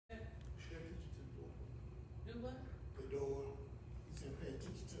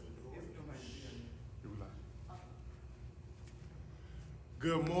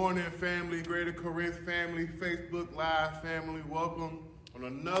Good morning, family, Greater Corinth family, Facebook Live family. Welcome on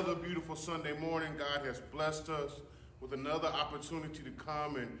another beautiful Sunday morning. God has blessed us with another opportunity to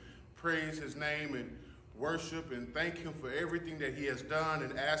come and praise his name and worship and thank him for everything that he has done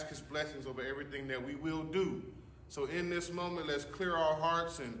and ask his blessings over everything that we will do. So in this moment, let's clear our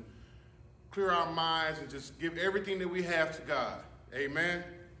hearts and clear our minds and just give everything that we have to God. Amen.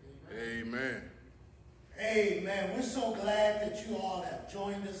 Amen. Amen. Amen. We're so glad that you all have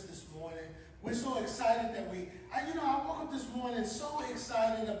joined us this morning. We're so excited that I woke up this morning so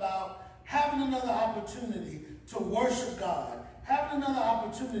excited about having another opportunity to worship God, having another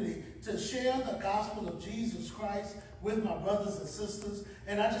opportunity to share the gospel of Jesus Christ with my brothers and sisters.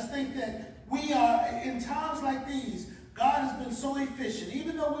 And I just think that we are, in times like these, God has been so efficient.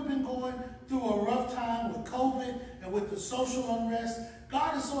 Even though we've been going through a rough time with COVID and with the social unrest,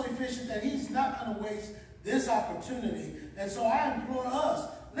 God is so efficient that he's not going to waste this opportunity. And so I implore us,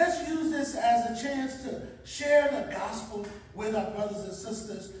 let's use this as a chance to share the gospel with our brothers and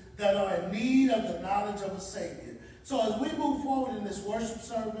sisters that are in need of the knowledge of a Savior. So as we move forward in this worship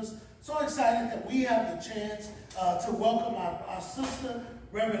service, so excited that we have the chance to welcome our sister,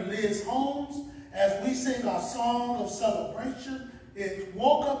 Reverend Liz Holmes, as we sing our song of celebration. It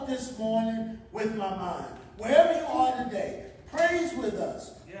woke up this morning with my mind. Wherever you are today, praise with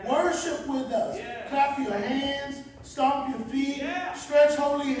us. Yeah. Worship with us. Yeah. Clap your hands. Stomp your feet. Yeah. Stretch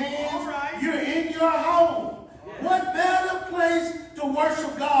holy hands. All right. You're in your home. Yeah. What better place to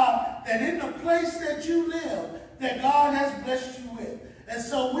worship God than in the place that you live, that God has blessed you with. And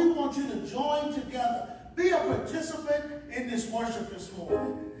so we want you to join together. Be a participant in this worship this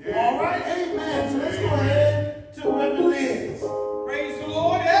morning. Yeah. All right? Amen. So let's go ahead to Reverend Liz. Praise the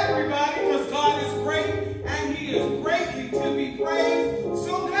Lord, everybody, because God is great and he is greatly to be praised.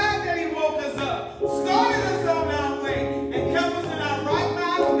 So glad that he woke us up, started us on our way, and kept us in our right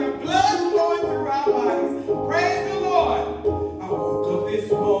mind with the blood flowing through our bodies. Praise the Lord. I woke up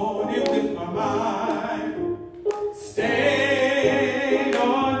this morning with my mind stayed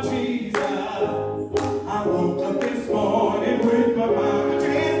on Jesus. I woke up this morning with my mind. Put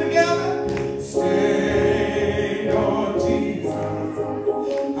your hands together. Stayed on Jesus. I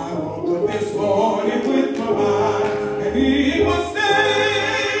woke up this morning with my mind, and he was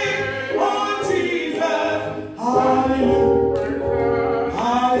stayed on Jesus. Hallelujah.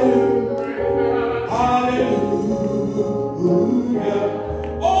 Hallelujah. Hallelujah.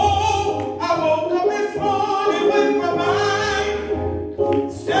 Oh, I woke up this morning with my mind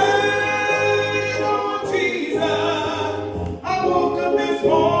stayed on Jesus. I woke up this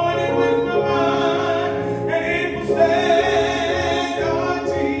morning with my mind, and it was stayed on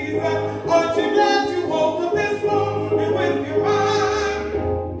Jesus. Aren't you glad you woke up this morning with your mind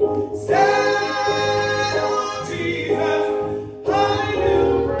stayed on Jesus?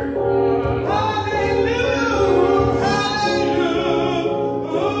 Hallelujah. Hallelujah.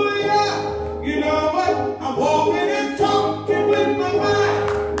 Hallelujah. You know what? I'm walking and talking with my mind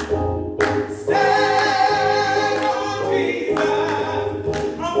stayed on Jesus.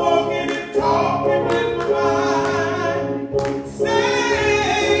 I'm walking and talking with my mind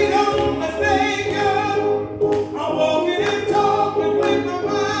stayed on the Savior. I'm walking and talking with my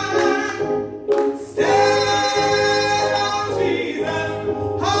mind stayed on Jesus.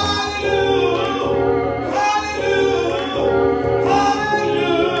 Hallelujah. Hallelujah.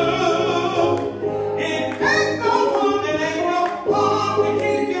 Hallelujah. It ain't no harm, it ain't no harm to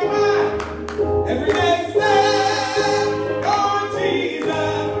keep your mind every day stayed on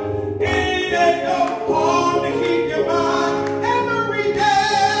Jesus. It ain't no harm to keep your mind every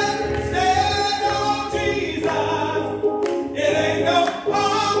day stayed on Jesus. It ain't no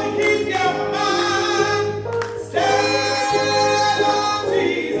harm to keep your mind stayed on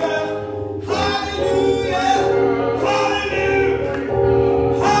Jesus. Hallelujah. Hallelujah.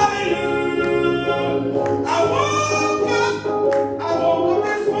 Hallelujah. I woke up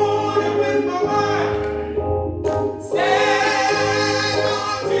this morning with my mind stayed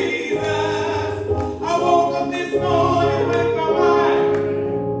on Jesus. I woke up this morning with my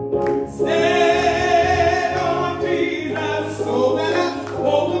mind stayed on Jesus. So that I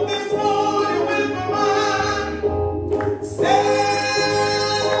woke up this morning with my mind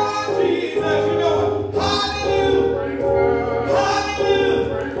stayed on Jesus. You know what? Hallelujah.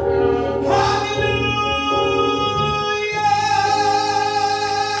 Hallelujah.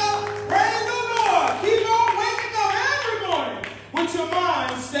 Hallelujah. Praise the Lord. Keep on waking up every morning with your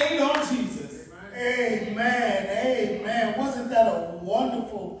mind stayed on Jesus. Amen. Amen. Wasn't that a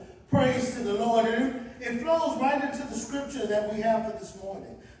wonderful praise to the Lord? And it flows right into the scripture that we have for this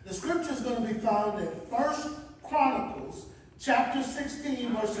morning. The scripture is going to be found in 1 Chronicles chapter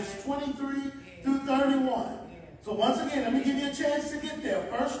 16, verses 23 through 31. So once again, let me give you a chance to get there.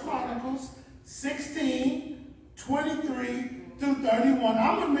 1 Chronicles 16, 23 through 31.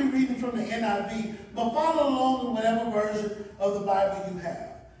 I'm going to be reading from the NIV, but follow along in whatever version of the Bible you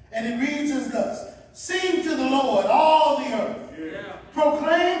have. And it reads as thus: Sing to the Lord, all the earth. Yeah.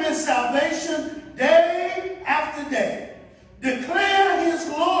 Proclaim his salvation day after day. Declare his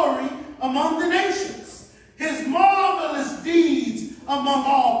glory among the nations, his marvelous deeds among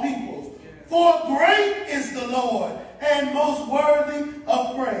all peoples. For great is the Lord, and most worthy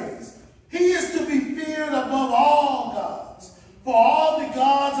of praise. He is to be feared above all gods, for all the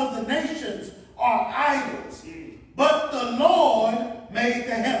gods of the nations are idols. But the Lord made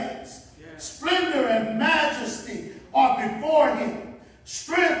the heavens. Splendor and majesty are before him.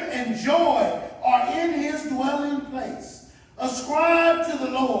 Strength and joy are in his dwelling place. Ascribe to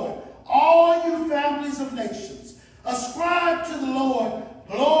the Lord, all you families of nations. Ascribe to the Lord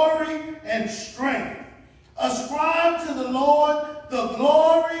glory and strength. Ascribe to the Lord the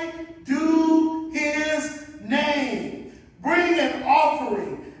glory due his name. Bring an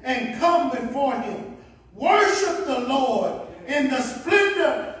offering and come before him. Worship the Lord in the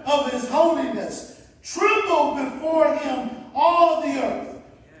splendor of his holiness. Tremble before him, all the earth.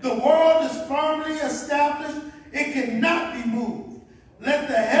 The world is firmly established. It cannot be moved. Let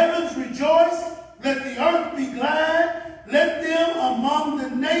the heavens rejoice. Let the earth be glad. Let them among the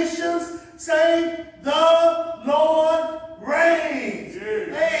nations say, the Lord reigns.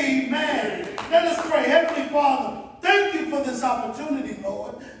 Amen. Let us pray. Heavenly Father, thank you for this opportunity,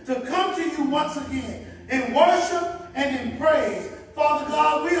 Lord, to come to you once again in worship and in praise. Father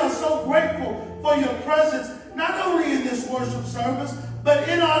God, we are so grateful for your presence, not only in this worship service, but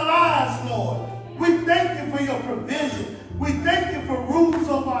in our lives, Lord. We thank you for your provision. We thank you for roofs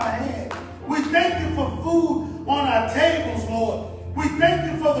over our head. We thank you for food on our tables, Lord. We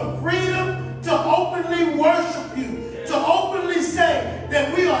thank you for the freedom to openly worship you, to openly say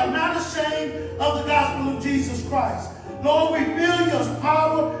that we are not ashamed of the gospel of Jesus Christ. Lord, we feel your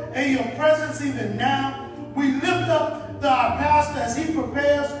power and your presence even now. We lift up our pastor as he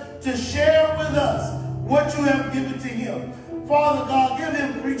prepares to share with us what you have given to him. Father God, give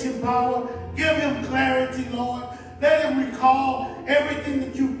him preaching power. Give him clarity, Lord. Let him recall everything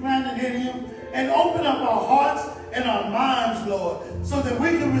that you planted in him and open up our hearts and our minds, Lord, so that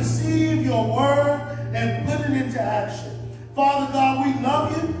we can receive your word and put it into action. Father God, we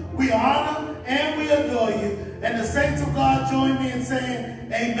love you, we honor, and we adore you. And the saints of God join me in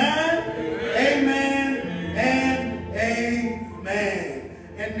saying amen, amen, and amen.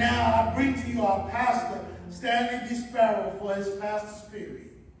 And now I bring to you our pastor, Stanley D. Sparrow, for his pastor's period.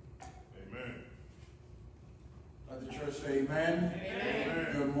 Amen. Let the church say amen. Amen.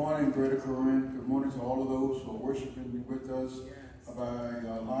 Good morning, Greater Corinth. Good morning to all of those who are worshiping with us by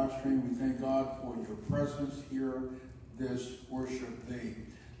live stream. We thank God for your presence here this worship day.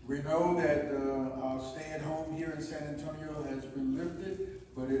 We know that our stay at home here in San Antonio has been lifted,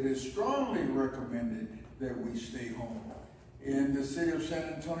 but it is strongly recommended that we stay home. In the city of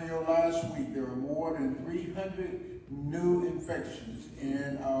San Antonio last week, there were more than 300 new infections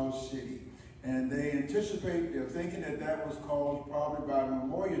in our city. And they're thinking that that was caused probably by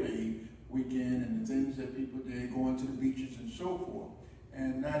Memorial Day weekend and the things that people did, going to the beaches and so forth.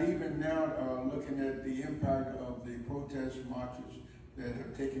 And not even now looking at the impact of the protest marches that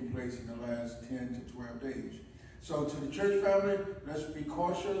have taken place in the last 10 to 12 days. So to the church family, let's be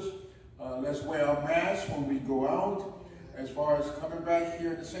cautious. Let's wear our masks when we go out. As far as coming back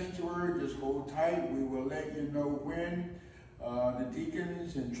here in the sanctuary, just hold tight. We will let you know when. The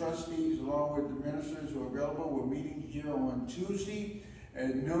deacons and trustees, along with the ministers who are available, we're meeting here on Tuesday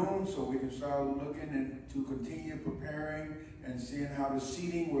at noon, so we can start looking and to continue preparing and seeing how the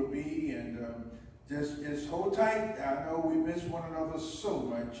seating will be. And just hold tight. I know we miss one another so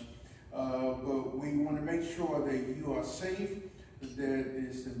much, but we want to make sure that you are safe, that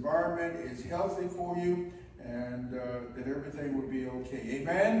this environment is healthy for you, and that everything will be okay.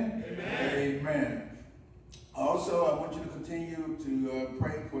 Amen? Amen. Amen. Also, I want you to continue to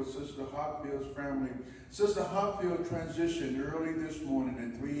pray for Sister Hopfield's family. Sister Hopfield transitioned early this morning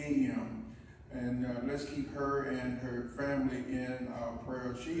at 3 a.m. And let's keep her and her family in our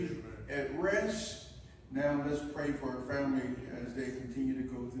prayers. She's at rest. Now let's pray for her family as they continue to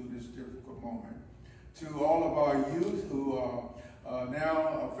go through this difficult moment. To all of our youth who are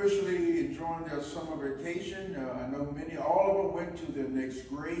now officially enjoying their summer vacation, I know all of them went to their next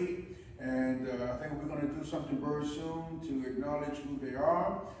grade. And I think we're going to do something very soon to acknowledge who they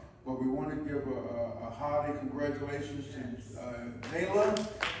are. but we want to give a hearty congratulations to Layla,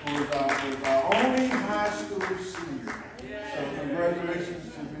 who is our only high school senior. So congratulations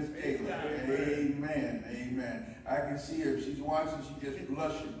to Miss Layla. Amen. Amen. I can see her. If she's watching, she's just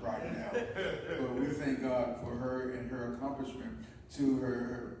blushing right now. But we thank God for her and her accomplishment. To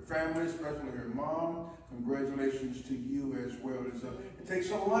her family, especially her mom, congratulations to you as well. It takes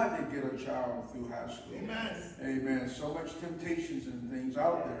a lot to get a child through high school. Amen. Amen. So much temptations and things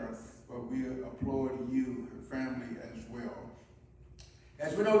out there, but we applaud you, her family as well.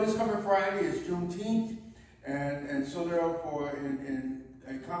 As we know, this coming Friday is Juneteenth, and so therefore, in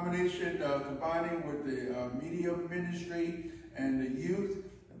a combination combining with the media ministry and the youth,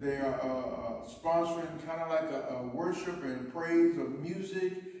 they are sponsoring kind of like a worship and praise of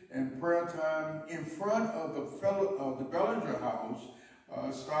music and prayer time in front of the Bellinger House,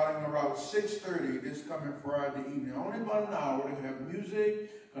 starting around 6:30 this coming Friday evening. Only about an hour. They have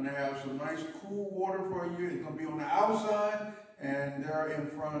music, going to have some nice cool water for you. It's going to be on the outside, and they're in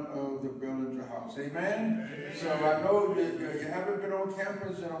front of the Bellinger House. Amen? Amen. So I know that you haven't been on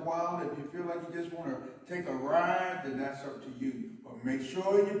campus in a while. If you feel like you just want to take a ride, then that's up to you. But make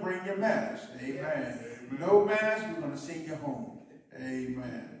sure you bring your mask. Amen. Yes. No mask, we're going to send you home.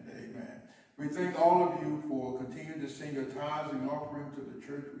 Amen. Amen. We thank all of you for continuing to send your tithes and offering to the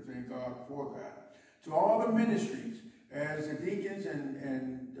church. We thank God for that. To all the ministries, as the deacons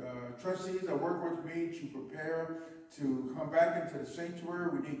and trustees that work with me to prepare to come back into the sanctuary,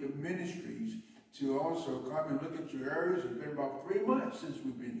 we need the ministries to also come and look at your areas. It's been about 3 months since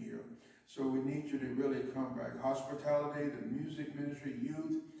we've been here. So we need you to really come back. Hospitality, the music ministry,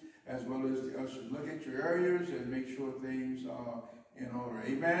 youth, as well as the ushers. Look at your areas and make sure things are in order.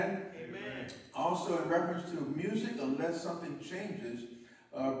 Amen? Amen. Also, in reference to music, unless something changes,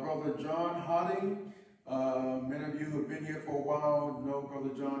 Brother John Harding, many of you who have been here for a while know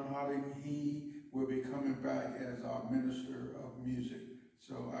Brother John Harding. He will be coming back as our minister of music.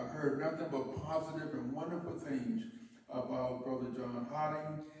 So I've heard nothing but positive and wonderful things about Brother John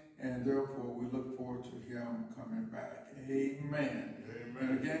Harding, and therefore we look forward to him coming back. Amen. Amen.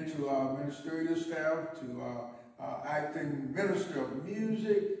 And again, to our ministerial staff, to our acting minister of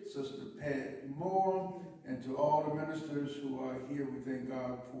music, Sister Pat Moore, and to all the ministers who are here, we thank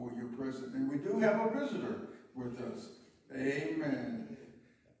God for your presence. And we do have a visitor with us. Amen.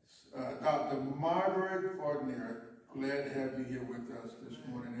 Dr. Margaret Fortner, glad to have you here with us this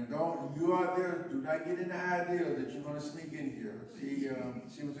morning. And you out there, do not get any idea that you're going to sneak in here. She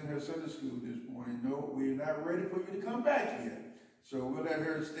was in her Sunday school this morning. No, we're not ready for you to come back yet. So we'll let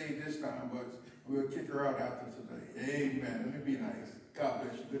her stay this time, but we'll kick her out after today. Amen. Let me be nice. God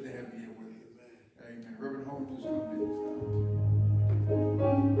bless you. Good to have you here with us. Amen. Reverend Holmes is coming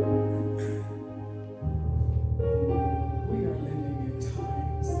this time. We are living in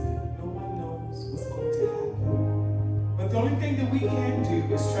times that no one knows what's going to happen. But the only thing that we can do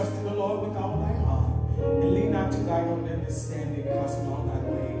is trust in the Lord with all thy heart and lean not to thy own understanding, trust in all thy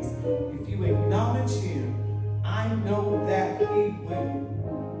ways. If you acknowledge him, I know that he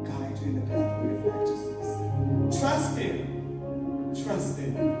will guide you in the pathway of righteousness. Trust him. Trust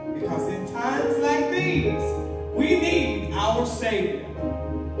him. Because in times like these, we need our Savior.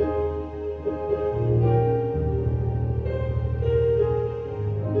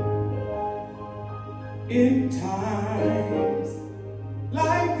 In times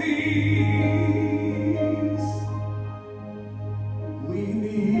like these, we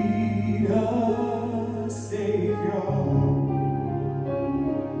need a Savior.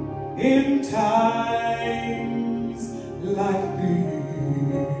 In times like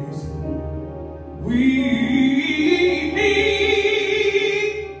these, we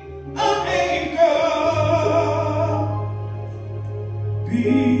need an anchor.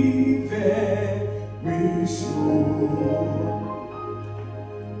 Be very sure.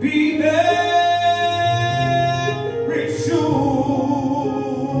 Be very sure.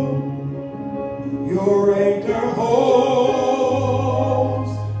 Your anchor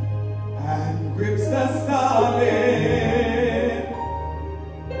holds and grips the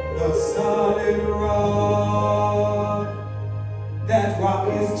solid rock. That rock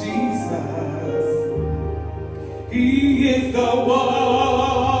is Jesus. He is the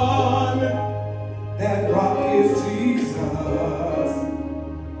one. That rock is Jesus.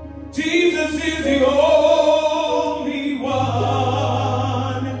 Jesus is the only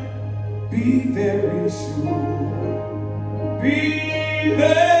one. Be very sure. Be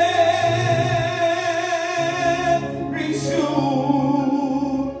very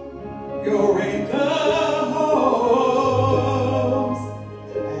sure. Your anchor holds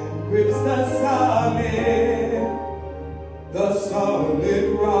and grips the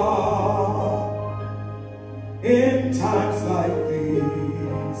solid rock.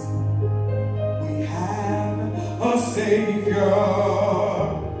 Savior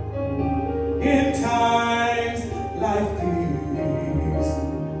in times like these.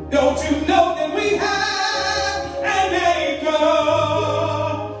 Don't you know that we have an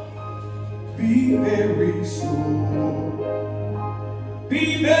anchor? Be very sure.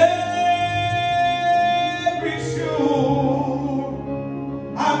 Be very sure.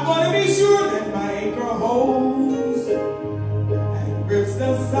 I'm going to be sure that my anchor holds and grips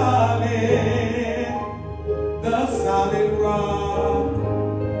the solid rock.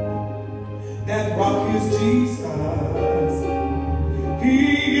 That rock is Jesus.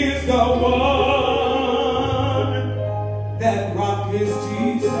 He is the one. That rock is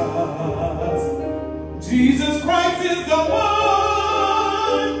Jesus. Jesus Christ is the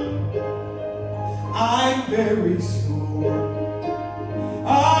one. I'm very sure.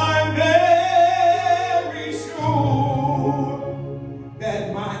 I'm very sure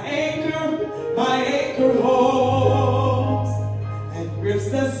that my anchor holds and grips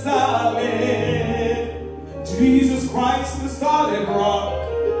the solid. Jesus Christ, the solid rock.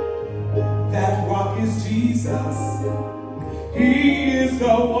 That rock is Jesus. He is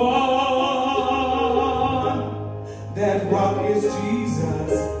the one. That rock is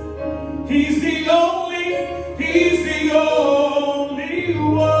Jesus. He's the only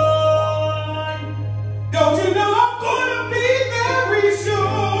one. Don't you know I'm gonna be very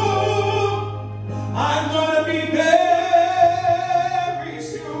sure? I'm gonna be very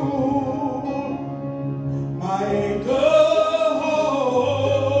sure. My anchor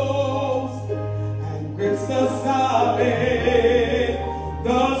holds and grips the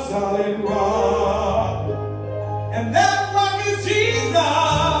solid rock. And that rock is Jesus.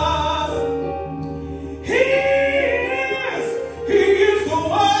 He is the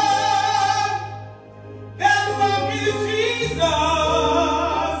one. That rock is Jesus.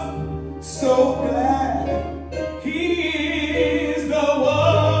 So glad He is the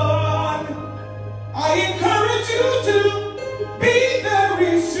one. I encourage you to be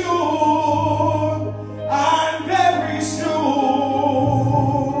very sure. I'm very sure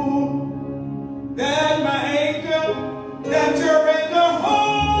that my anchor, that your anchor holds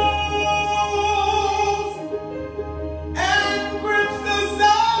and grips the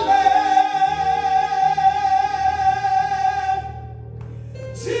solid.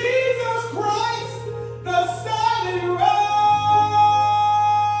 Jesus Christ, the solid rock.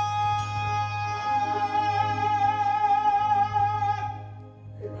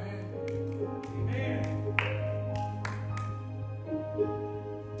 Amen. Amen.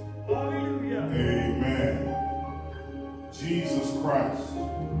 Hallelujah. Amen. Jesus Christ,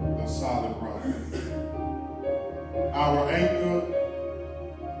 the solid rock. Our anchor,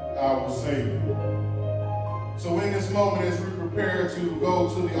 our Savior. So in this moment, as we prepare to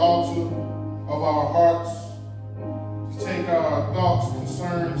go to the altar of our hearts, to take our thoughts,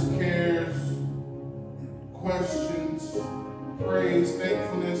 concerns, cares, questions, praise,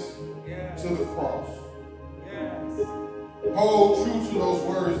 thankfulness to the cross. Yes. Hold true to those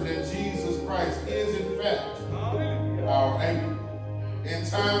words that Jesus Christ is in fact Hallelujah. our anchor. In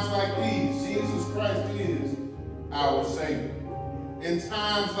times like these, Jesus Christ is our Savior. In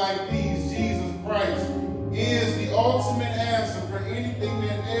times like these, Jesus Christ is the ultimate answer for anything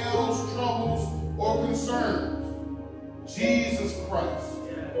that ails, troubles, or concerns. Jesus Christ.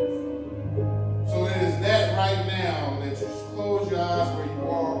 So it is that right now that you just close your eyes where you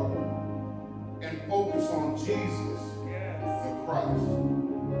are and focus on Jesus the Christ.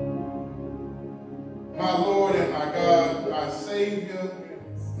 My Lord and my God, my Savior,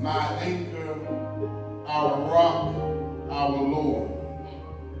 my anchor, our rock, our Lord.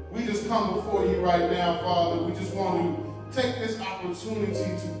 We just come before you right now, Father. We just want to take this opportunity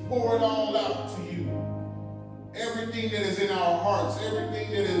to pour it all out to you. Everything that is in our hearts,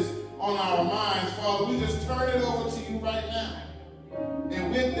 everything that is on our minds, Father, we just turn it over to you right now.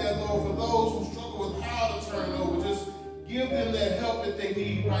 And with that, Lord, for those who struggle with how to turn it over, just give them that help that they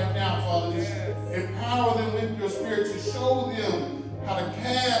need right now, Father. Just empower them with your Spirit to show them how to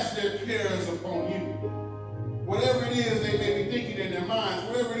cast their cares upon you. Whatever it is they may be thinking in their minds,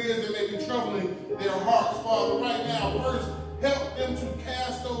 whatever it is that may be troubling their hearts, Father, right now, first, help them to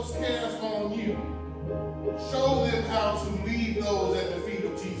cast those cares on you. Show them how to leave those at the feet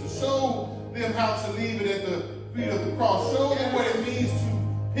of Jesus. Show them how to leave it at the feet of the cross. Show them what it means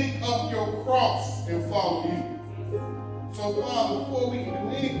to pick up your cross and follow you. So, Father, before we can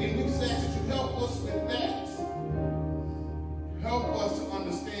do anything, we just ask that you help us with that. Help us to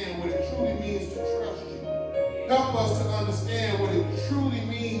understand what it truly means to trust you. Help us to understand what it truly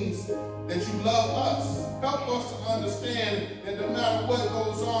means that you love us. Help us to understand that no matter what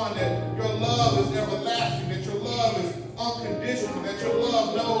goes on, that your love is everlasting, that your love is unconditional, that your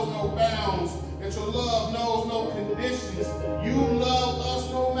love knows no bounds, that your love knows no conditions. You love us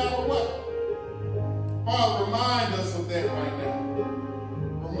no matter what. Father, remind us of that right now.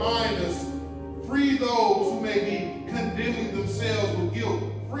 Remind us, free those who may be condemning themselves with guilt.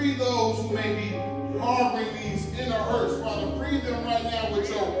 Free those who may be harboring these inner hurts. Father, free them right now with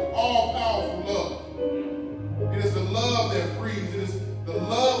your all-powerful love. It is the love that frees. It is the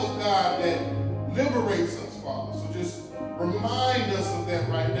love of God that liberates us, Father. So just remind us of that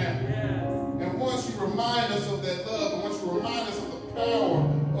right now. And once you remind us of that love, and once you remind us of the power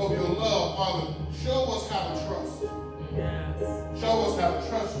of your love, Father, show us how to trust. Show us how to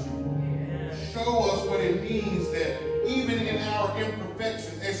trust you. Show us what it means that even in our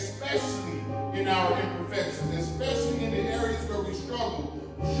imperfections, especially in our imperfections, especially in the areas where we struggle,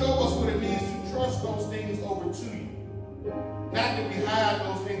 show us what it means to trust those things over to you. Not that we hide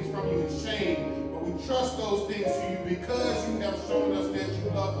those things from you in shame, but we trust those things to you because you have shown us that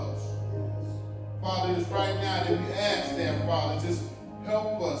you love us. Father, it's right now that we ask that, Father, just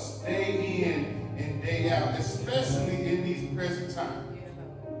help us day in and day out, especially in these present times.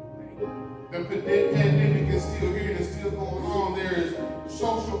 The pandemic is still here and it's still going on. There is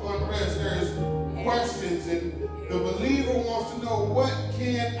social unrest. There is questions, and the believer wants to know, what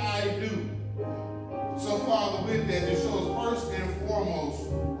can I do? So, Father, with that, just show us first and foremost,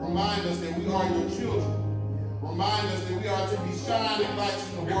 remind us that we are your children. Remind us that we are to be shining lights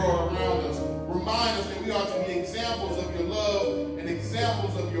in the world around us. Remind us that we are to be examples of your love and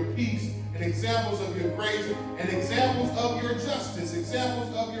examples of your peace and examples of your grace and examples of your justice,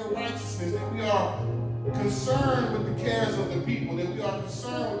 examples of your righteousness, that we are concerned with the cares of the people, that we are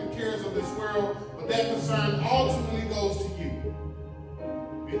concerned with the cares of this world, but that concern ultimately goes to you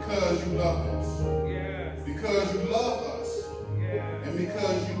because you love us. Yes. Because you love us. Yes. And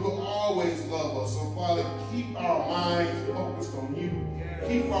because you will always love us. So, Father, keep our minds focused on you. Yes.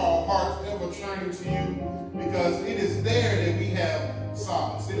 Keep our hearts ever turning to you, because it is there that we have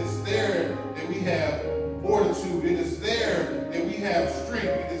solace. It is there that we have fortitude. It is there that we have strength.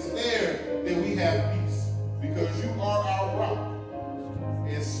 It is there that we have peace, because you are our rock.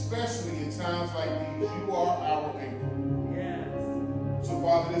 Especially in times like these, you are our anchor. Yes. So,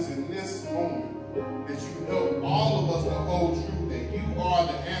 Father, it is in this moment that you help all of us to hold true that you are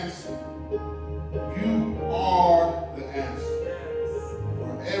the answer. You are the answer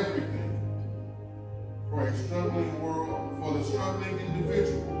for everything. For a struggling world, for the struggling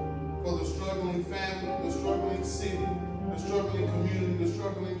individual, for the struggling family, the struggling city, the struggling community, the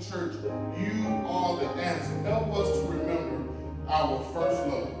struggling church. You are the answer. Help us to remember our first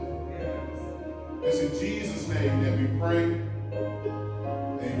love. It's in Jesus' name that we pray.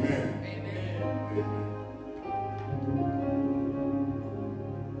 Amen. Amen. Amen.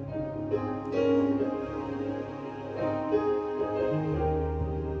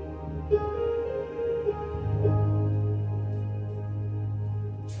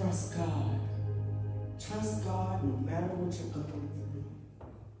 Trust God. Trust God no matter what you're going through.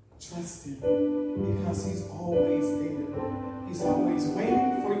 Trust Him because He's always there. He's always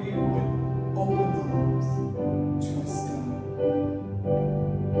waiting for you with open arms. Trust God.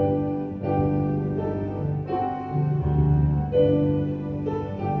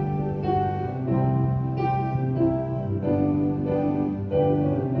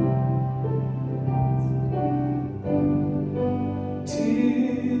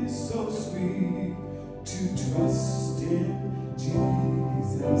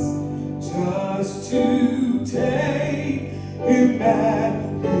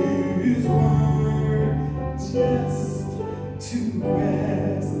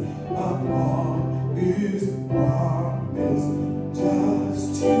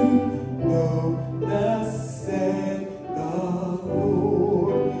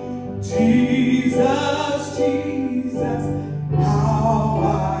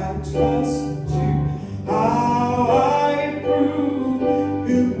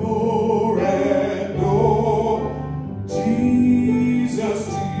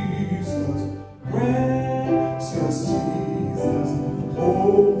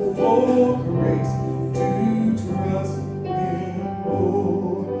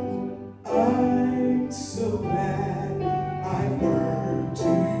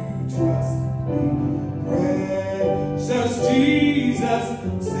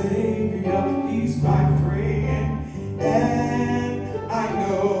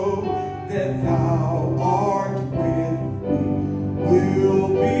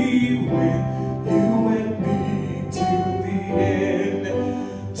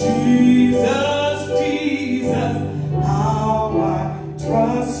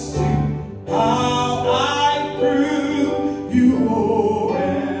 Trust you, how I prove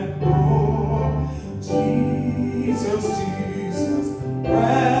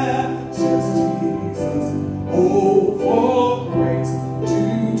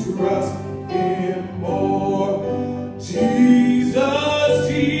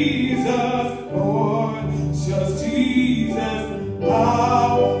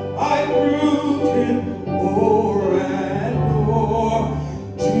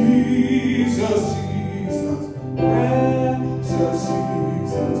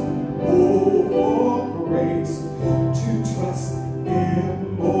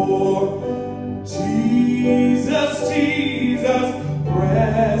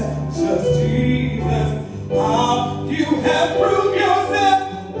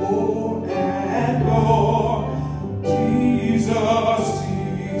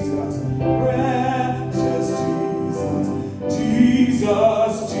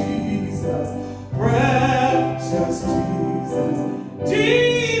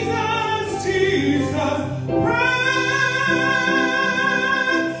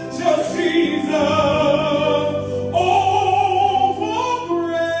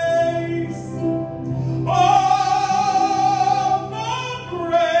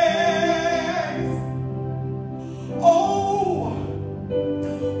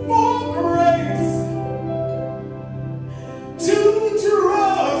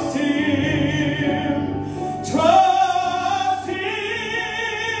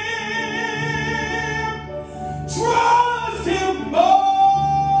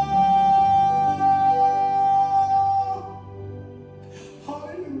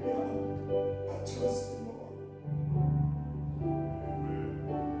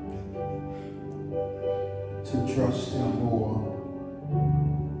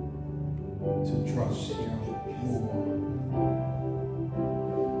to trust him more.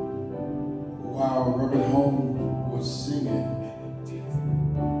 While Reverend Holmes was singing,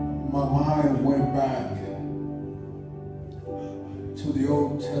 my mind went back to the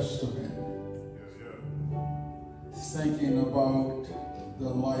Old Testament, thinking about the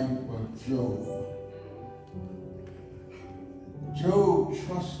life of Job. Job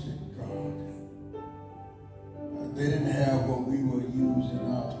trusted God. They didn't have what we will use in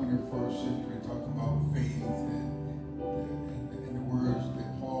our 21st century, talking about faith and the words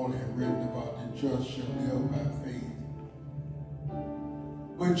that Paul had written about the just shall live by faith.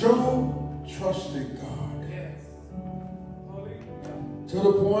 But Job trusted God. Yes. To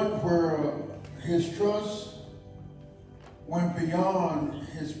the point where his trust went beyond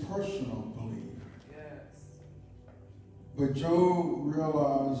his personal belief. Yes. But Job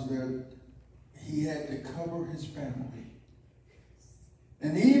realized that he had to cover his family.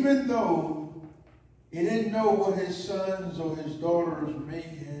 And even though he didn't know what his sons or his daughters may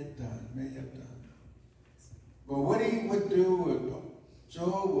have done. But what he would do,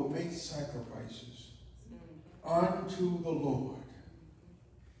 Job would make sacrifices unto the Lord.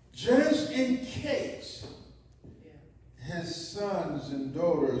 Just in case his sons and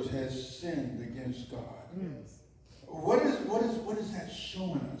daughters had sinned against God. What is that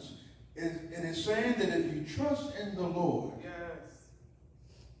showing us? It is saying that if you trust in the Lord,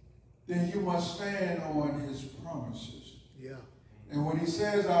 then you must stand on his promises. Yeah. And when he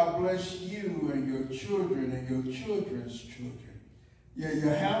says, I'll bless you and your children and your children's children, you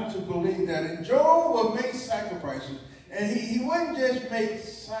have to believe that. And Job would make sacrifices. And he wouldn't just make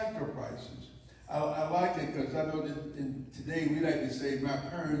sacrifices. I like it because I know that today we like to say, my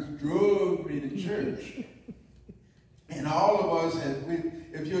parents drove me to church. And all of us,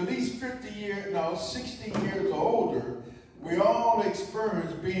 if you're at least 60 years or older, we all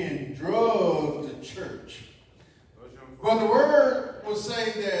experience being drugged to church. But the word will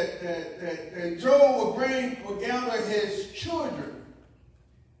say that Job would gather his children,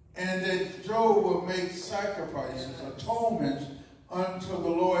 and that Job will make sacrifices, atonements unto the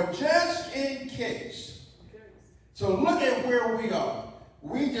Lord, just in case. So look at where we are.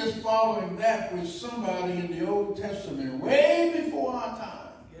 We just following that with somebody in the Old Testament, way before our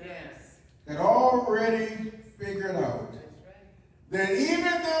time, that already figured out that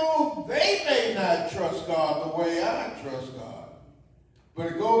even though they may not trust God the way I trust God, but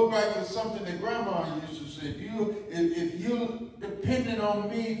it goes back to something that Grandma used to say. If you're dependent on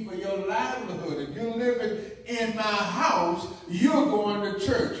me for your livelihood, if you're living in my house, you're going to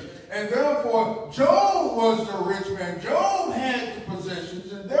church. And therefore, Job was the rich man. Job had the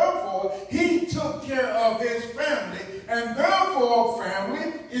possessions, and therefore, he took care of his family. And therefore,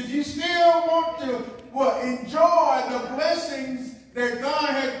 family, if you still want to enjoy the blessings that God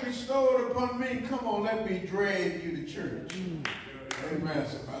has bestowed upon me, come on, let me drag you to church. Amen.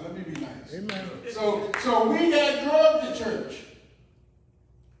 Somebody, let me be nice. Amen. So we got drugged to church.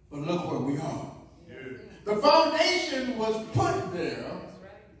 But look where we are. The foundation was put there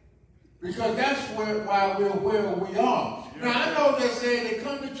because that's why we're where we are. Now, I know they say they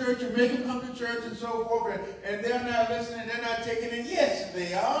come to church and make them come to church and so forth, and they're not listening, they're not taking it. Yes,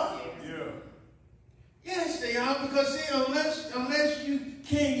 they are. Yes, they are, because see, unless you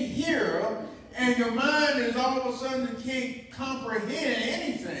can't hear and your mind is all of a sudden can't comprehend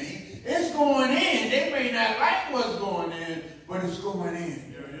anything, it's going in. They may not like what's going in, but it's going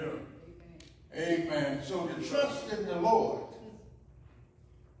in. Amen. So to trust in the Lord.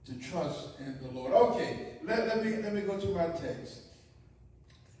 To trust in the Lord. Okay, let me go to my text.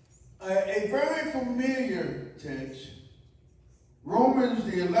 A very familiar text, Romans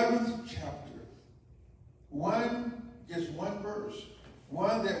the 11th chapter. Just one verse.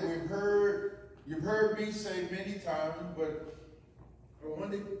 One that you've heard me say many times, but I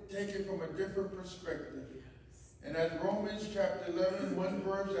want to take it from a different perspective. And that's Romans chapter 11, one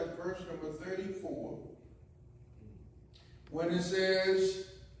verse, that's verse number 34. When it says,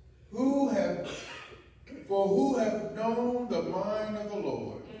 who have known the mind of the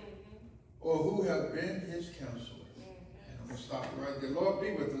Lord, or who have been his counselor? And I'm going to stop right there. Lord,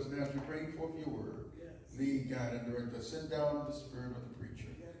 be with us now as we bring forth your word. Lead, guide, and direct us. Send down the spirit of the preacher.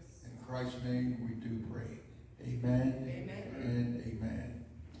 In Christ's name we do pray. Amen. Amen. And amen.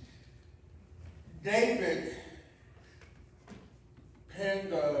 David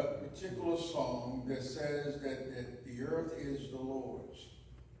penned a particular song that says that the earth is the Lord's.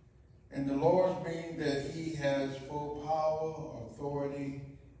 And the Lord's mean that he has full power, authority,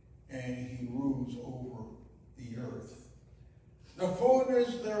 and he rules over the earth. The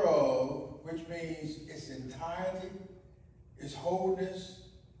fullness thereof, which means its entirety, its wholeness,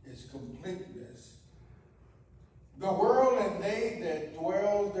 its completeness, the world and they that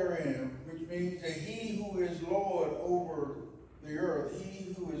dwell therein, which means that he who is Lord over the earth,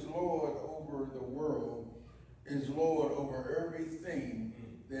 he who is Lord over the world, is Lord over everything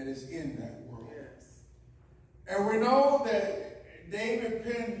that is in that world. Yes. And we know that David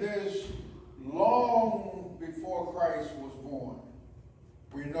penned this long before Christ was born.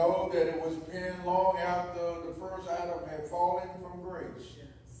 We know that it was penned long after the first Adam had fallen from grace. Yes.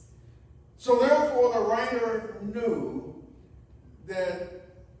 So therefore the writer knew that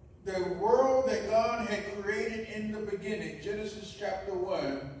the world that God had created in the beginning, Genesis chapter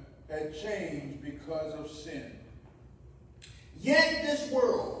 1, had changed because of sin. Yet this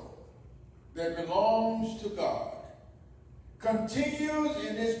world that belongs to God continues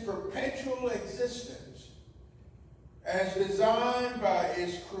in its perpetual existence as designed by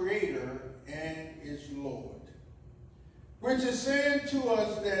its creator and its Lord. Which is saying to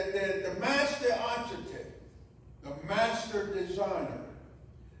us that the master architect, the master designer,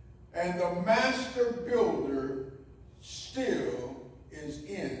 and the master builder still is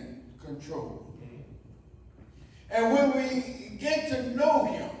in control. And when we get to know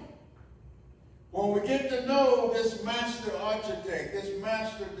him, when we get to know this master architect, this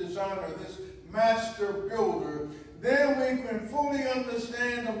master designer, this master builder, then we can fully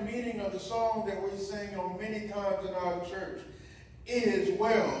understand the meaning of the song that we sing on many times in our church. It is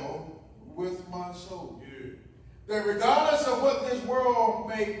well with my soul. Yeah. That regardless of what this world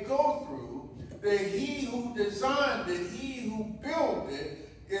may go through, that he who designed it, he who built it,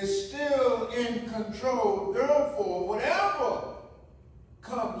 is still in control. Therefore, whatever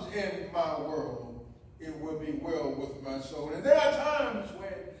comes in my world, it will be well with my soul. And there are times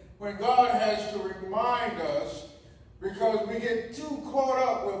when God has to remind us, because we get too caught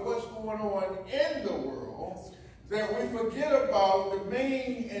up with what's going on in the world, that we forget about the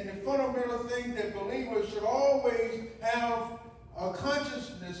main and the fundamental thing that believers should always have a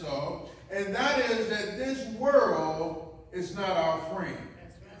consciousness of, and that is that this world is not our friend.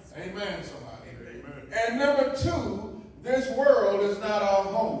 Amen, somebody. Amen. And number two, this world is not our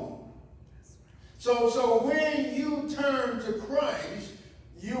home. So when you turn to Christ,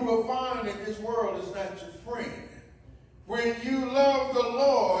 you will find that this world is not your friend. When you love the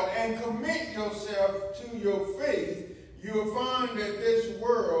Lord and commit yourself to your faith, you'll find that this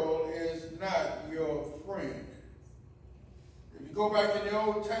world is not your friend. If you go back in the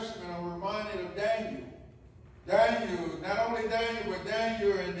Old Testament, I'm reminded of Daniel. Daniel, not only Daniel, but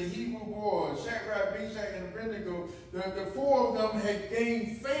Daniel and the Hebrew boys, Shadrach, Meshach, and Abednego, the four of them had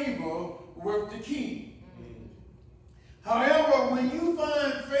gained favor with the king. However, when you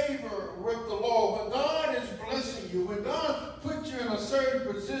find favor with the Lord, when God is blessing you, when God puts you in a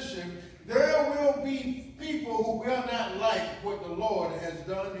certain position, there will be people who will not like what the Lord has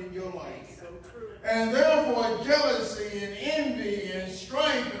done in your life. So true. And therefore, jealousy and envy and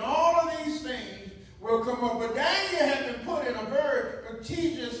strife and all of these things will come up. But Daniel had been put in a very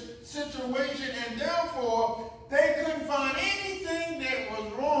prestigious situation, and therefore, they couldn't find anything that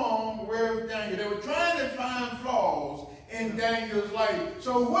was wrong with Daniel. They were trying to find flaws in Daniel's life.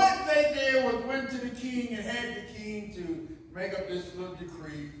 So what they did was went to the king and had the king to make up this little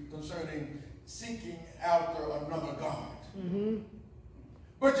decree concerning seeking after another God. Mm-hmm.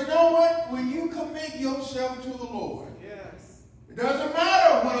 But you know what? When you commit yourself to the Lord, Yes. it doesn't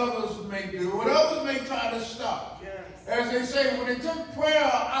matter what others may do, what others may try to stop. Yes. As they say, when they took prayer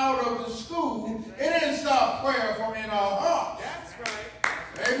out of the school, it didn't stop prayer from in our hearts. That's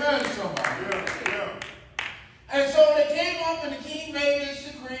right. Amen, somebody. Yeah. And so they came up and the king made this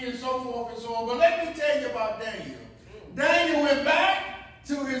decree and so forth and so on. But let me tell you about Daniel. Daniel went back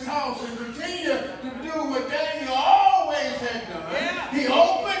to his house and continued to do what Daniel always had done. Yeah. He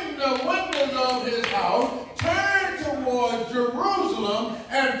opened the windows of his house, turned towards Jerusalem,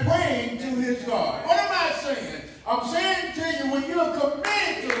 and prayed to his God. What am I saying? I'm saying to you, when you're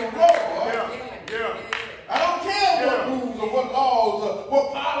committed to the Lord, Yeah. I don't care what rules or what laws or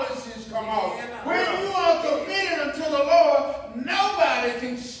what policies come out. When you are committed unto the Lord, nobody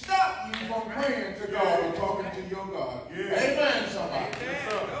can stop you from praying to God or talking to your God. Yeah. Amen, somebody.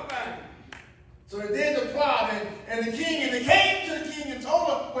 Amen. Nobody. So they did the plot, and the king, and they came to the king and told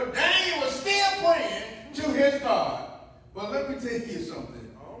him, but Daniel was still praying to his God. But let me tell you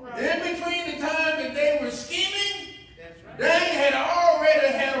something. All right. In between the time that they were scheming, That's right. Daniel had already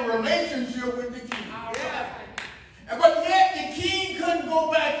had a relationship with the king. Yeah. But yet the king couldn't go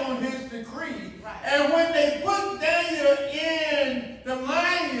back on his decree. Right. And when they put Daniel in the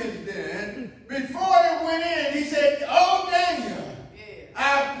lion's den, before they went in, he said, "Oh, Daniel,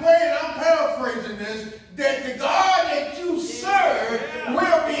 I pray," and I'm paraphrasing this, "that the God that you serve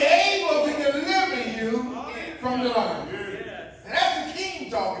will be able to deliver you from the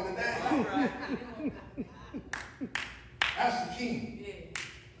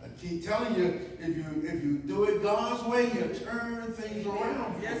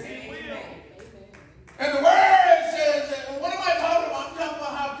Yes, he will. And the word says, and what am I talking about? I'm talking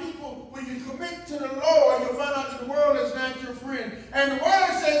about how people, when you commit to the Lord, you'll find out that the world is not your friend. And the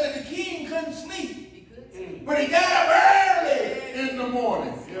word says that the king couldn't sleep. But he got up early in the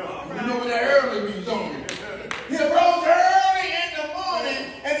morning. You know what that early means, don't you? He arose early in the morning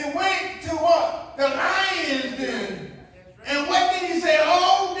and he went to what? The lion's den. And what did he say?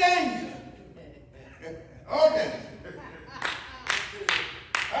 Oh, Daniel. Oh, Daniel.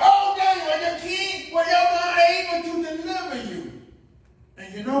 Oh, Daniel, when your king, when your God able to deliver you.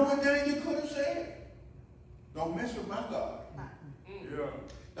 And you know what Daniel could have said? Don't mess with my God.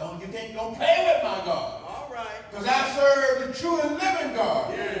 Don't play with my God. All right. Because I serve the true and living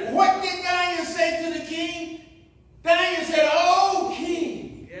God. Yeah. What did Daniel say to the king? Daniel said, oh,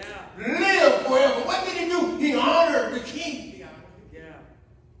 king, live forever. What did he do? He honored the king. Yeah.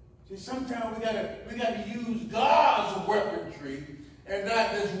 See, sometimes we gotta use God's weaponry and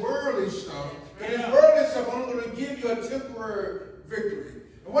not this worldly stuff. And this worldly stuff is only going to give you a temporary victory.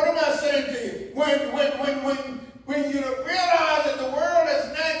 And what am I saying to you? When you realize that the world is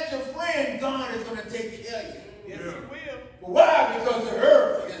not your friend, God is going to take care of you. Yes, he will. Why? Because the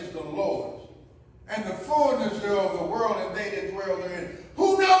earth is the Lord's, and the fullness thereof the world and they that dwell therein.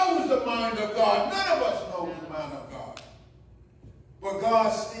 Who knows the mind of God? None of us knows the mind of God. But God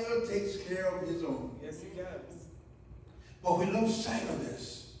still takes care of his own. Yes, he does. But we lose sight of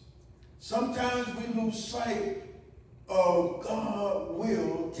this. Sometimes we lose sight of God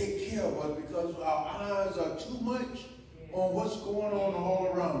will take care of us because our eyes are too much on what's going on all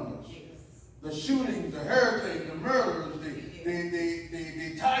around us. The shootings, the hurricanes, the murders,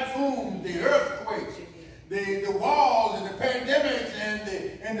 the typhoons, the earthquakes, the wars and the pandemics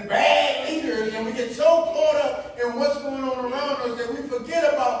and the bad leaders, and we get so caught up in what's going on around us that we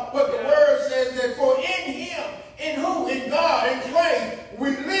forget about what the word says, that for in him, in who? In God, in Christ, we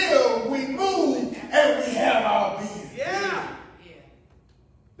live, we move, and we have our being. Yeah.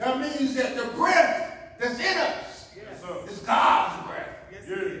 That means that the breath that's in us is God's breath. Yes,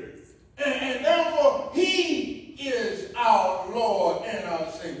 it is. And therefore, he is our Lord and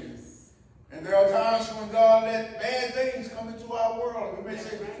our Savior. And there are times when God let bad things come into our world. We may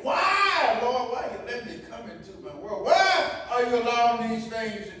say, why, Lord, why are you letting it come into my world? Why are you allowing these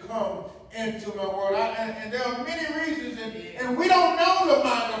things to come into my world? And there are many reasons, and we don't know the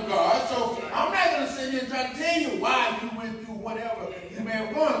mind of God. So I'm not going to sit here and try to tell you why you went through whatever you may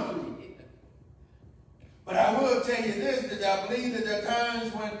have gone through. But I will tell you this, that I believe that there are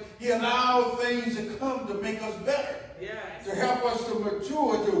times when he allows things to come to make us better. Yes. To help us to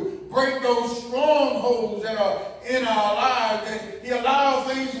mature, to break those strongholds that are in our lives. That he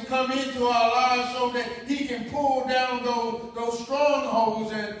allows things to come into our lives so that he can pull down those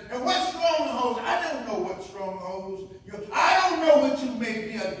strongholds. And what strongholds? I don't know what strongholds. I don't know what you may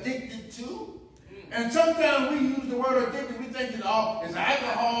be addicted to. And sometimes we use the word addicted. We think it's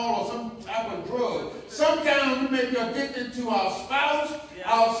alcohol or some type of drug. Sometimes we may be addicted to our spouse,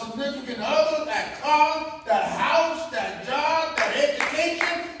 our significant other, that car, that house, that job, that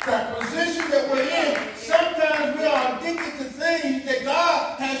education, that position that we're in. Sometimes we are addicted to things that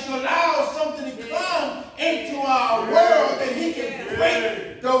God has allowed something to come into our world that he can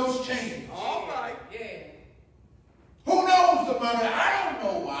break those chains. All right. Yeah. Who knows the money? I don't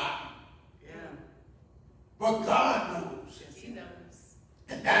know why. But God knows. Yes, he knows.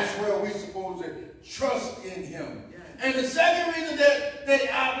 And that's where we're supposed to trust in him. Yeah. And the second reason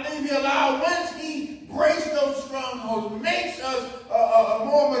that I believe he allowed, once he breaks those strongholds, makes us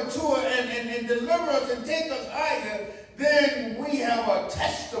more mature and deliver us and take us higher, then we have a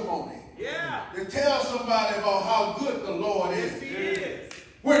testimony. Yeah. To tell somebody about how good the Lord is. Yes, he is.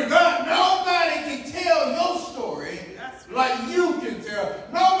 When God, nobody can tell your story like you can tell.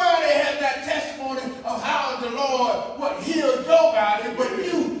 Nobody has that testimony of how the Lord healed your body, but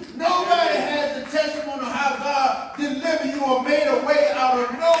you. Nobody has the testimony of how God delivered you or made a way out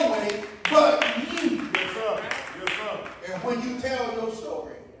of no way, but you. Yes, sir. Yes, sir. And when you tell your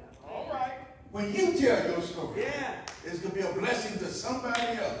story, all right. When you tell your story, it's going to be a blessing to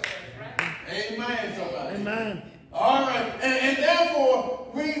somebody else. Amen, somebody. Amen. All right, and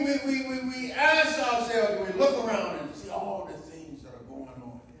therefore, we ask ourselves, we look around and see all the things that are going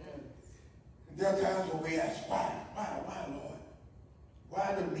on. And there are times when we ask, why, Lord?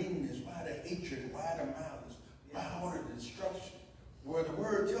 Why the meanness? Why the hatred? Why the malice? Why all the destruction? Where the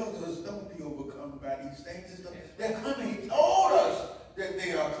word tells us, don't be overcome by these things. They're coming. He told us that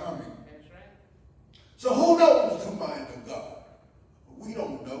they are coming. That's right. So who knows the mind of God? We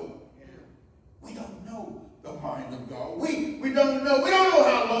don't know. We don't know the mind of God. We don't know. We don't know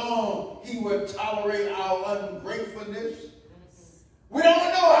how long he would tolerate our ungratefulness. We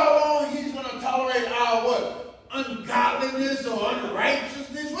don't know ungodliness or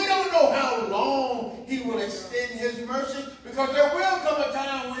unrighteousness. We don't know how long he will extend his mercy, because there will come a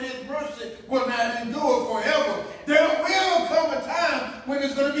time when his mercy will not endure forever. There will come a time when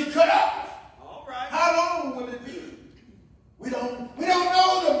it's going to be cut off. All right. How long will it be? We don't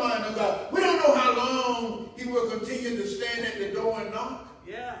know the mind of God. We don't know how long he will continue to stand at the door and knock.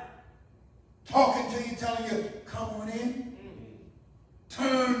 Yeah. Talking to you, telling you, come on in.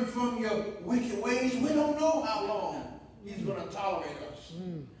 Turn from your wicked ways. We don't know how long he's going to tolerate us.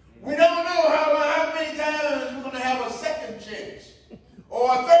 We don't know how many times we're going to have a second chance,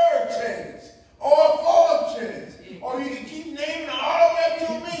 or a third chance, or a fourth chance. Or you can keep naming all the way up to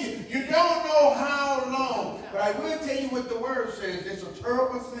a million. You don't know how long. But I will tell you what the word says. It's a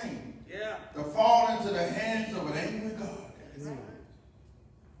terrible thing to fall into the hands of an angry God.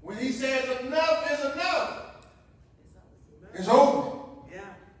 When he says enough is enough, it's over.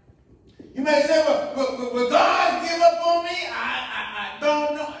 You may say, will God give up on me? I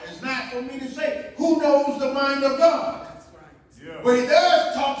don't know. It's not for me to say. Who knows the mind of God? That's right. Yeah. But he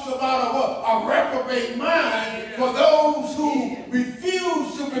does talks about a reprobate mind for those who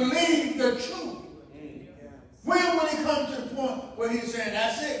refuse to believe the truth. When will he come to the point where he's saying,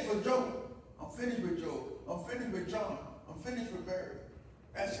 that's it for Job. I'm finished with Job. I'm finished with John. I'm finished with Barry.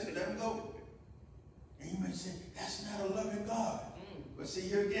 That's it. Let him go. And you may say, that's not a loving God. But see,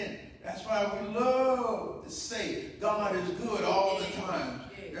 here again, that's why we love to say God is good all the time.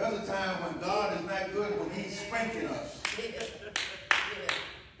 The other time when God is not good, when he's spanking us.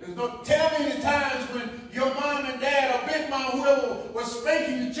 There's no tell me the times when your mom and dad or big mom, whoever, was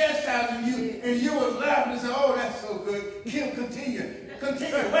spanking you, chastising you, and you was laughing and said, oh, that's so good. Continue. Wait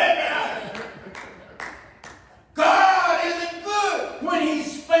a minute. God isn't good when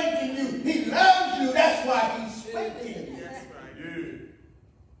he's spanking you. He loves you. That's why he's spanking you. That's right.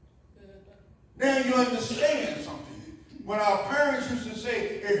 Now you understand something. When our parents used to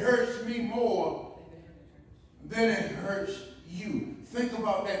say, it hurts me more than it hurts you. Think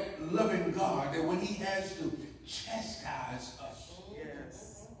about that loving God, that when he has to chastise us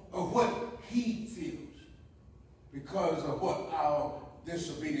of what he feels because of what our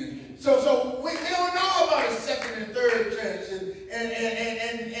disobedience. So we don't know about a second and third chance.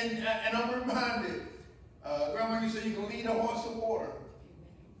 And I'm reminded, Grandma used to say you can lead a horse to water,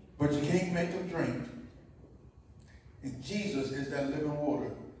 but you can't make him drink. And Jesus is that living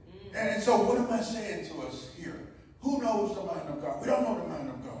water. And so what am I saying to us here? Who knows the mind of God? We don't know the mind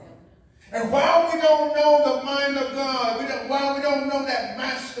of God. And while we don't know the mind of God, while we don't know that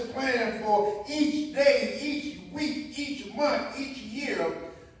master plan for each day, each week, each month, each year,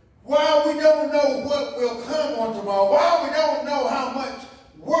 while we don't know what will come on tomorrow, while we don't know how much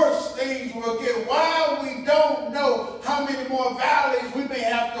worse things will get, while we don't know how many more valleys we may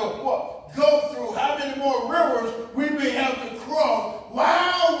have to go through, how many more rivers we may have to cross,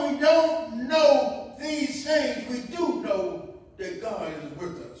 while we don't know these things, we do know that God is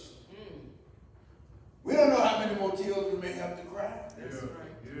with us. We don't know how many more tears we may have to cry. That's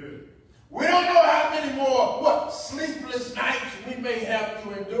right. We don't know how many more sleepless nights we may have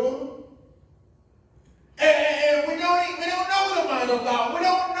to endure. And we don't know the mind of God. We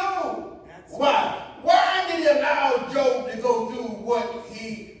don't know. Why? Why did he allow Job to go through what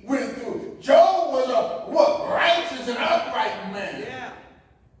he went through? Job was a righteous and upright man. Yeah.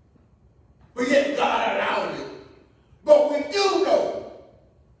 But yet God allowed it. But we do know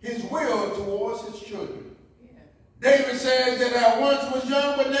his will towards his children. David says that I once was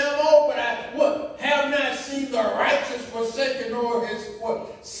young, but now I'm old, but I have not seen the righteous forsaken, nor his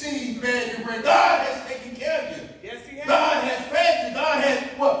seed begging bread. God has taken care of you. Yes, he has. God has fed you. God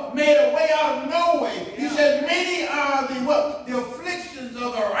has made a way out of no way. He said, many are the afflictions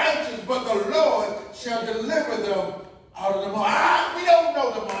of the righteous, but the Lord shall deliver them out of them all. We don't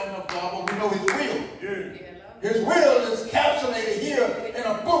know the mind of God, but we know his will. Yeah. His will is capsulated here in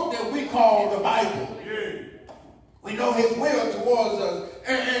a book that we call the Bible. Yeah. We know his will towards us.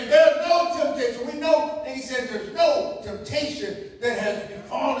 And there's no temptation. We know that he said there's no temptation that has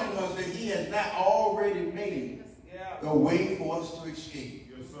befallen us that he has not already made the way for us to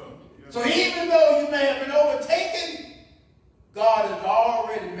escape. Yes, sir. Yes, So even though you may have been overtaken, God has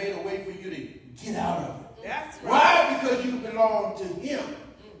already made a way for you to get out of it. That's right. Why? Because you belong to him.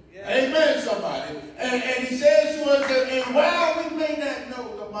 Yeah. Amen, somebody. And he says to us that, and while we may not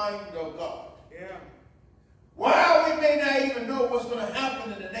know the mind of God, while we may not even know what's going to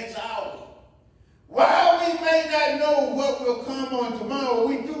happen in the next hour, while we may not know what will come on tomorrow,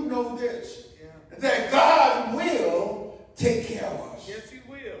 we do know this, that God will take care of us. Yes, he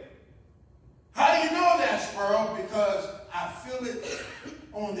will. How do you know that, Sperl? Because I feel it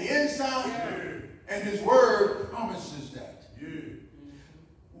on the inside, And his word promises that. Yeah.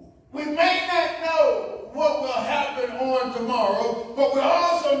 We may not know what will happen on tomorrow, but we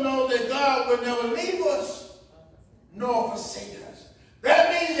also know that God will never leave us nor forsake us.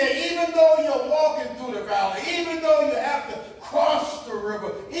 That means that even though you're walking through the valley, even though you have to cross the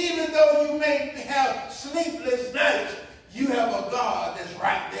river, even though you may have sleepless nights, you have a God that's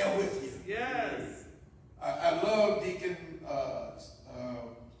right there with you. Yes. I love Deacon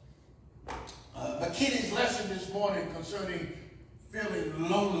McKinney's lesson this morning concerning feeling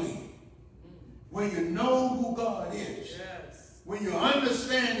lonely. When you know who God is, Yes. when you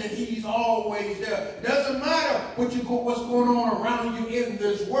understand that he's always there, it doesn't matter what's going on around you in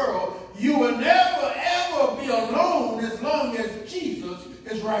this world, you will never ever be alone as long as Jesus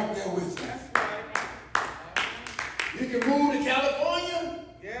is right there with you. That's right. You can move to California,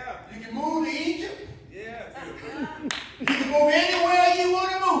 Yeah. you can move to Egypt, Yes. you can move anywhere you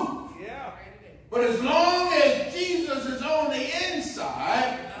want to move. Yeah. But as long as Jesus is on the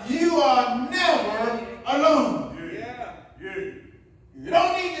inside, you are never alone. Yeah. Yeah. You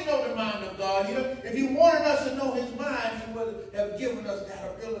don't need to know the mind of God. If he wanted us to know his mind, he would have given us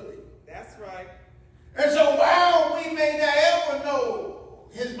that ability. That's right. And so while we may not ever know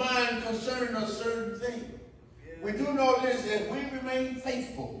his mind concerning a certain thing, we do know this: if we remain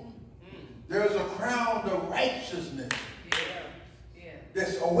faithful, there's a crown of righteousness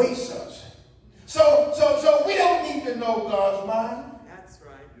that awaits us. So we don't need to know God's mind. That's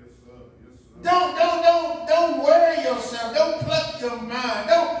right. Yes, sir. Yes, sir. Don't worry yourself. Don't pluck your mind.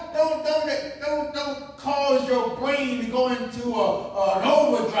 Don't cause your brain to go into an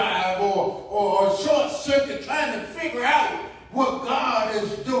overdrive or a short circuit trying to figure out what God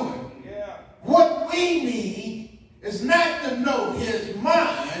is doing. Yeah. What we need is not to know his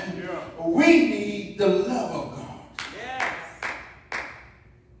mind. Yeah. We need the love of God. Yes.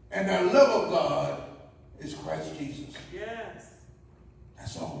 And the love of God is Christ Jesus. Yes.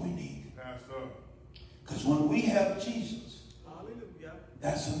 That's all we need. Pastor. Because when we have Jesus, Hallelujah.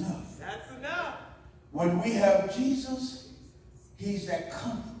 that's enough. That's enough. When we have Jesus, he's that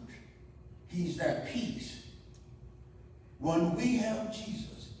comfort. He's that peace. When we have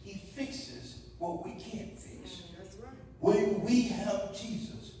Jesus, he fixes what we can't fix. That's right. When we have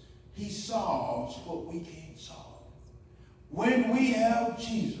Jesus, he solves what we can't solve. When we have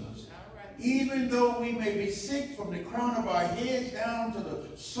Jesus, even though we may be sick from the crown of our heads down to the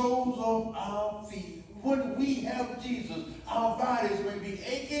soles of our feet, when we have Jesus, our bodies may be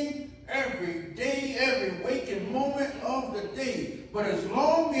aching every day, every waking moment of the day. But as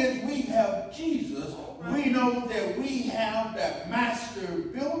long as we have Jesus, we know that we have that master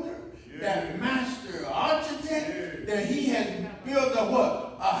builder, that master architect, that he has built a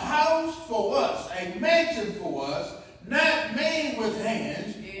what? A house for us, a mansion for us, not made with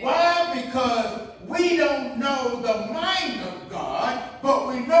hands. Why? Because we don't know the mind of God, but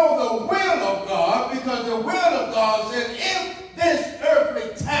we know the will of God, because the will of God says if this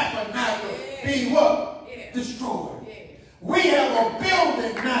earthly tabernacle be what? Destroyed. We have a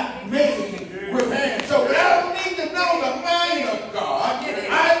building not made with hands. So I don't need to know the mind of God.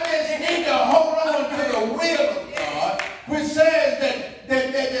 I just need to hold on to the will of God, which says that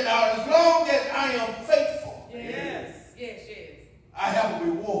as long as I am faithful, I have a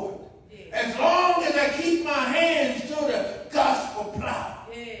reward. As long as I keep my hands to the gospel plow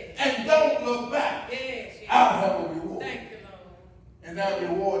and don't look back, I'll have a reward. And that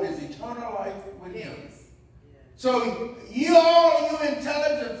reward is eternal life with him. So you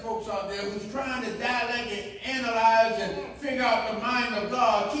intelligent folks out there who's trying to dialect and analyze and figure out the mind of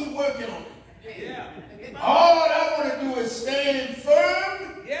God, keep working on it. Yeah. All I want to do is stand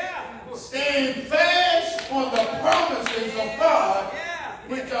firm, Yeah. stand fast on the promises of God, Yeah.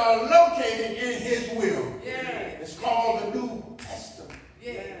 which are located in his will. Yes. It's called the New Testament.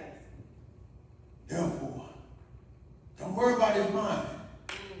 Yes. Therefore, don't worry about his mind.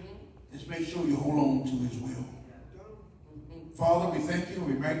 Just make sure you hold on to his will. Father, we thank you.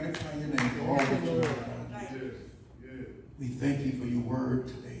 We magnify your name for all that you have done. Yes. Yes. We thank you for your word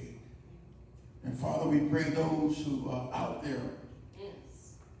today. And Father, we pray those who are out there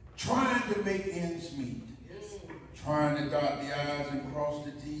trying to make ends meet, trying to dot the I's and cross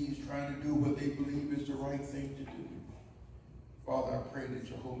the T's, trying to do what they believe is the right thing to do. Father, I pray that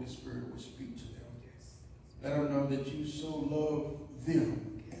your Holy Spirit will speak to them. Let them know that you so love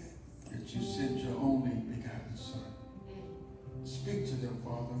them that you sent your only begotten Son. Speak to them,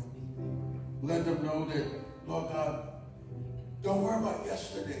 Father. Let them know that, Lord God, don't worry about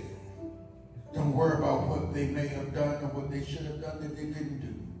yesterday. Don't worry about what they may have done or what they should have done that they didn't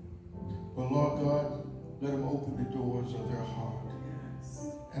do. But Lord God, let them open the doors of their heart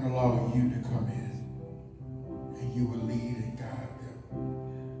and allow you to come in. you will lead and guide them.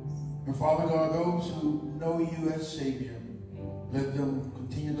 And Father God, those who know you as Savior, let them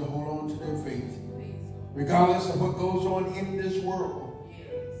continue to hold on to their faith. Regardless of what goes on in this world,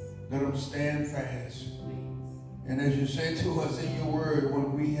 let them stand fast. And as you say to us in your word,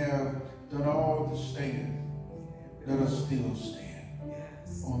 when we have done all to stand, let us still stand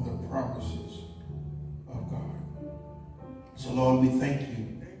on the promises of God. So Lord, we thank you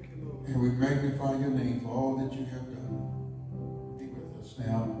and we magnify your name for all that you have done. Be with us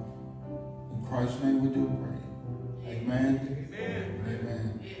now. In Christ's name we do pray. Amen. Amen.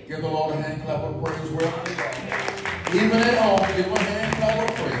 Amen. Give the Lord a hand clap of praise. Well, even at home, give him a hand clap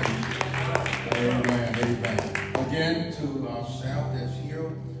of praise. Amen. Amen. Again, to our staff that's here,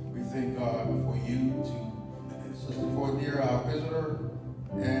 we thank God for you, to Sister Fortier, our visitor,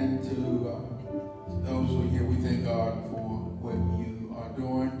 and to those who are here. We thank God for what you are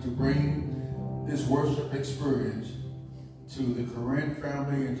doing to bring this worship experience to the Corinth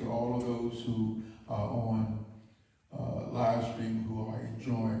family and to all of those who are on live stream, who are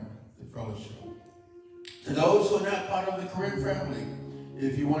enjoying the fellowship. To those who are not part of the Corinth family,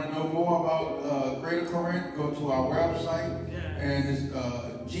 if you want to know more about Greater Corinth, go to our website, and it's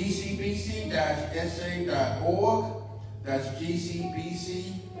gcbc-sa.org. That's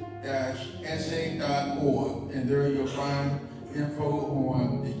gcbc-sa.org, and there you'll find info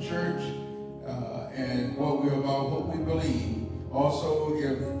on the church and what we're about, what we believe. Also,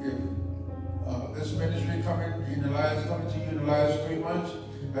 if this ministry coming to you in the last 3 months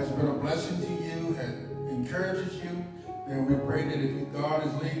has been a blessing to you, has encourages you, then we pray that if God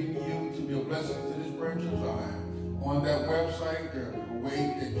is leading you to be a blessing to this branch of Zion, on that website there's a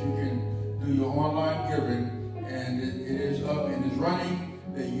way that you can do your online giving, and it is up and is running,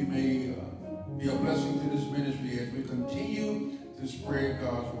 that you may be a blessing to this ministry as we continue to spread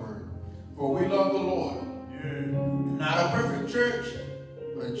God's word. For we love the Lord. Not a perfect church,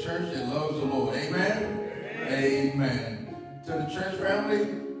 but a church that loves the Lord. Amen? Amen. To the church family,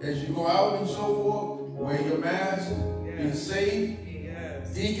 as you go out and so forth, wear your mask, be safe.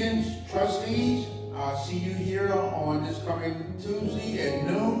 Deacons, trustees, I'll see you here on this coming Tuesday at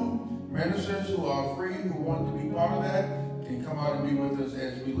noon. Ministers who are free, who want to be part of that, can come out and be with us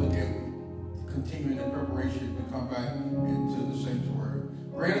as we look at continuing the preparation to come back into the sanctuary.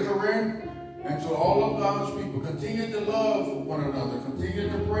 Greater Corinth, and to all of God's people, continue to love one another. Continue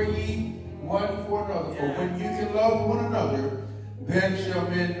to pray ye one for another. For when you can love one another, then shall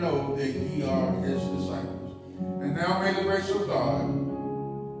men know that ye are his disciples. And now may the grace of God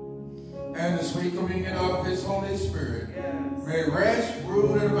and the sweet communion of his Holy Spirit may rest,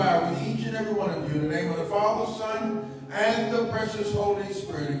 rule, and abide with each and every one of you. In the name of the Father, Son, and the precious Holy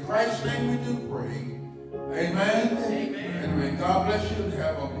Spirit. In Christ's name we do pray. Amen. Amen. And may God bless you and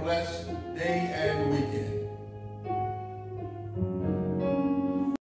have a blessed